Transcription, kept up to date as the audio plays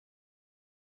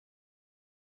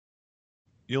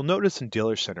You'll notice in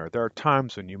DealerCenter there are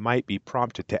times when you might be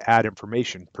prompted to add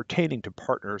information pertaining to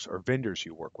partners or vendors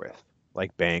you work with,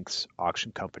 like banks,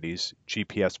 auction companies,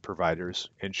 GPS providers,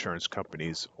 insurance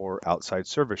companies, or outside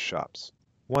service shops.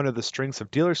 One of the strengths of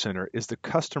DealerCenter is the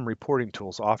custom reporting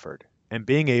tools offered, and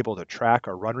being able to track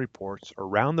or run reports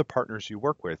around the partners you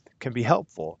work with can be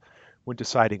helpful when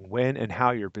deciding when and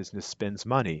how your business spends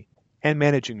money and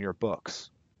managing your books.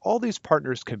 All these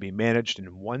partners can be managed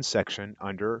in one section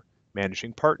under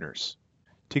Managing Partners.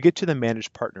 To get to the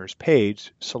Manage Partners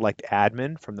page, select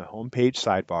Admin from the Home Page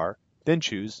sidebar, then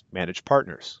choose Manage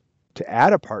Partners. To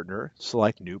add a partner,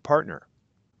 select New Partner.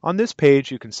 On this page,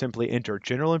 you can simply enter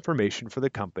general information for the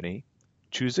company,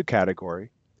 choose a category,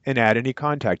 and add any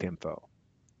contact info.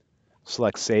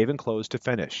 Select Save and Close to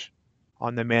finish.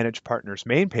 On the Manage Partners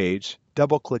main page,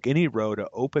 double-click any row to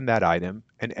open that item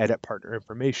and edit partner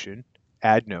information,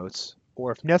 add notes,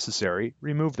 or if necessary,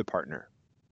 remove the partner.